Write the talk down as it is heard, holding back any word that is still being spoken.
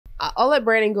I'll let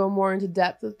Brandon go more into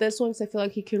depth with this one because I feel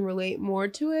like he can relate more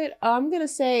to it. I'm going to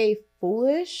say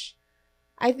foolish.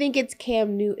 I think it's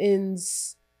Cam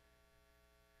Newton's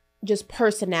just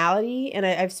personality. And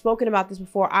I've spoken about this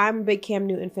before. I'm a big Cam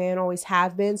Newton fan, always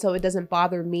have been, so it doesn't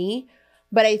bother me.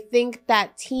 But I think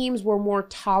that teams were more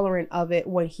tolerant of it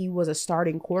when he was a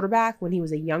starting quarterback, when he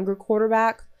was a younger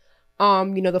quarterback.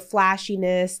 The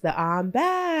flashiness, the I'm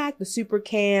back, the super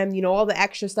Cam, all the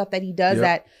extra stuff that he does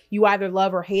that you either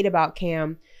love or hate about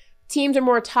Cam. Teams are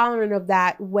more tolerant of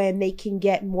that when they can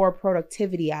get more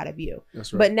productivity out of you.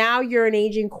 That's right. But now you're an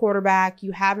aging quarterback.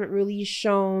 You haven't really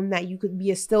shown that you could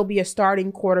still be a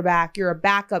starting quarterback. You're a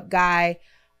backup guy.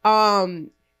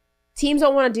 Teams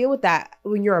don't want to deal with that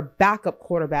when you're a backup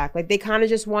quarterback. Like, they kind of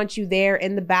just want you there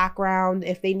in the background.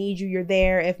 If they need you, you're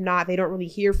there. If not, they don't really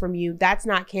hear from you. That's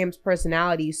not Cam's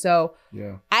personality. So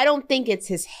I don't think it's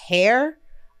his hair.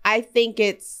 I think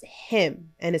it's him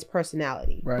and his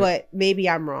personality. Right. But maybe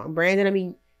I'm wrong.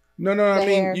 Brandon, No, I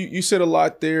mean, you said a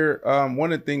lot there.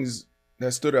 One of the things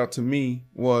that stood out to me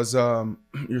was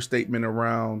your statement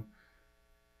around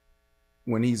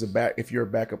when if you're a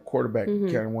backup quarterback, you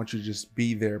kind of want you to just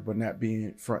be there, but not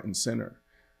being front and center.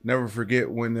 Never forget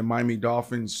when the Miami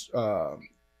Dolphins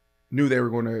knew they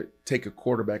were going to take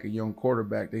a young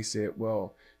quarterback. They said,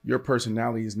 well, your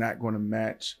personality is not going to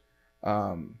match,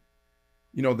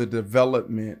 the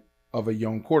development of a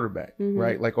young quarterback,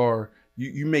 right? Like, or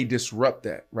you may disrupt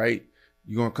that, right?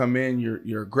 You're going to come in,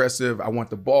 you're aggressive. I want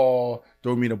the ball,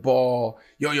 throw me the ball.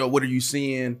 Yo, what are you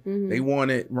seeing? They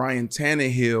wanted Ryan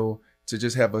Tannehill to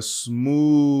just have a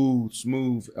smooth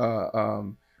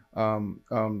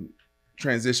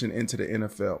transition into the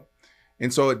NFL.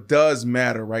 And so it does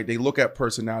matter, right? They look at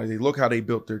personality. They look how they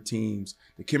built their teams,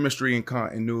 the chemistry and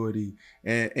continuity.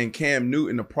 And Cam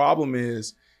Newton, the problem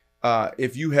is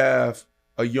if you have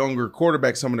a younger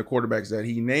quarterback, some of the quarterbacks that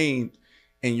he named,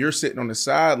 and you're sitting on the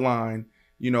sideline,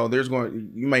 you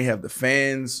may have the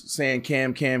fans saying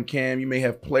Cam. You may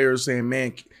have players saying,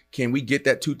 man, can we get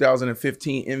that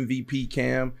 2015 MVP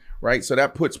Cam, right? So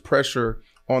that puts pressure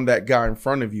on that guy in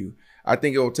front of you. I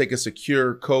think it will take a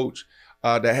secure coach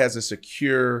that has a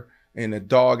secure and a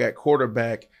dog at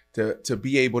quarterback to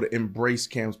be able to embrace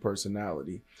Cam's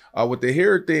personality. With the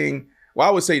hair thing, well,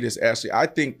 I would say this, Ashley. I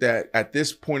think that at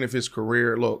this point of his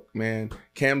career, look, man,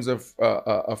 Cam's a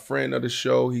friend of the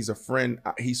show. He's a friend.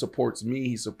 He supports me.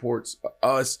 He supports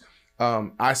us.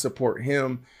 I support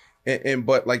him.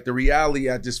 But like the reality,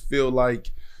 I just feel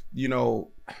like, and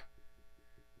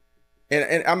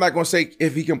I'm not going to say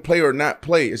if he can play or not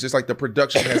play. It's just like the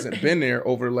production hasn't been there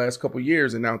over the last couple of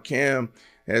years. And now Cam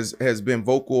has been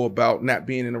vocal about not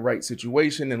being in the right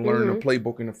situation and learning the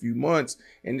playbook in a few months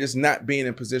and just not being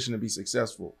in position to be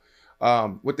successful.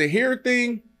 With the hair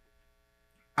thing,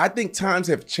 I think times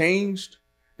have changed.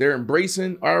 They're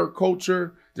embracing our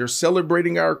culture. They're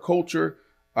celebrating our culture.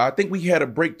 I think we had a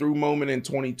breakthrough moment in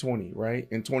 2020, right?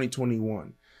 In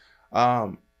 2021.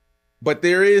 But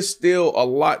there is still a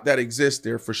lot that exists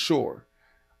there for sure.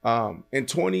 In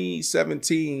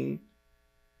 2017,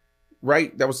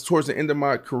 right, that was towards the end of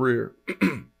my career.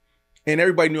 And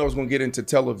everybody knew I was going to get into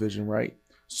television, right?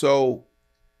 So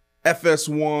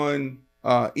FS1,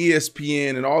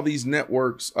 ESPN, and all these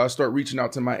networks start reaching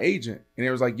out to my agent. And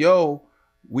it was like, yo,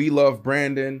 we love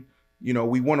Brandon.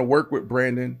 We want to work with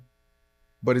Brandon.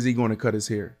 But is he going to cut his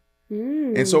hair?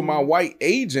 And so my white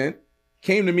agent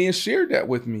came to me and shared that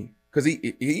with me because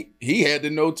he had to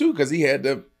know too, because he had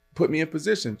to put me in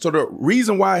position. So the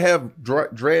reason why I have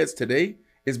dreads today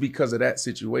is because of that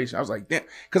situation. I was like, damn,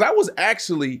 because I was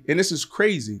actually, and this is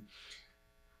crazy.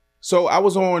 So I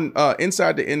was on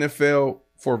inside the NFL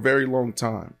for a very long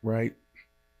time, right?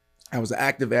 I was an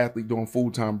active athlete doing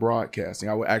full-time broadcasting.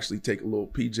 I would actually take a little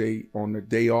PJ on the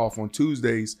day off on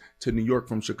Tuesdays to New York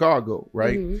from Chicago,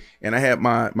 right? And I had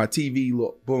my TV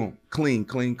look, boom, clean.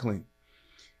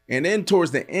 And then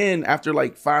towards the end, after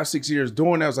like 5-6 years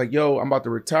doing that, I was like, yo, I'm about to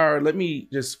retire. Let me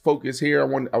just focus here.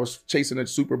 I was chasing the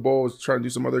Super Bowl, I was trying to do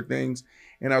some other things.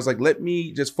 And I was like, let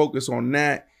me just focus on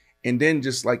that and then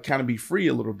just like kind of be free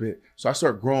a little bit. So I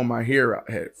started growing my hair out.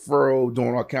 I had furrow,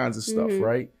 doing all kinds of stuff,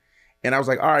 right? And I was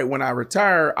like, all right, when I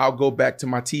retire, I'll go back to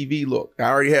my TV look. I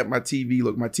already had my TV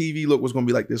look. My TV look was going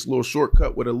to be like this little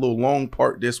shortcut with a little long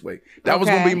part this way. That was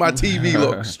going to be my TV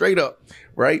look, straight up,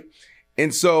 right?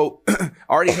 And so I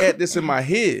already had this in my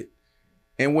head.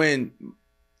 And when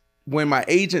my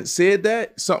agent said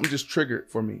that, something just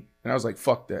triggered for me. And I was like,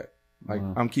 fuck that. Like,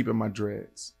 I'm keeping my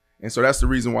dreads. And so that's the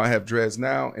reason why I have dreads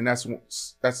now. And that's the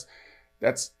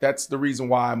reason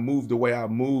why I move the way I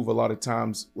move a lot of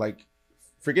times. Like,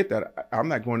 forget that. I'm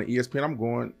not going to ESPN. I'm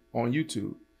going on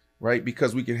YouTube. right?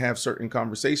 Because we can have certain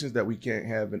conversations that we can't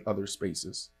have in other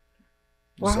spaces.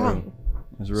 Wow.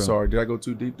 Sorry, did I go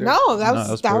too deep there? No, that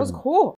was perfect. cool.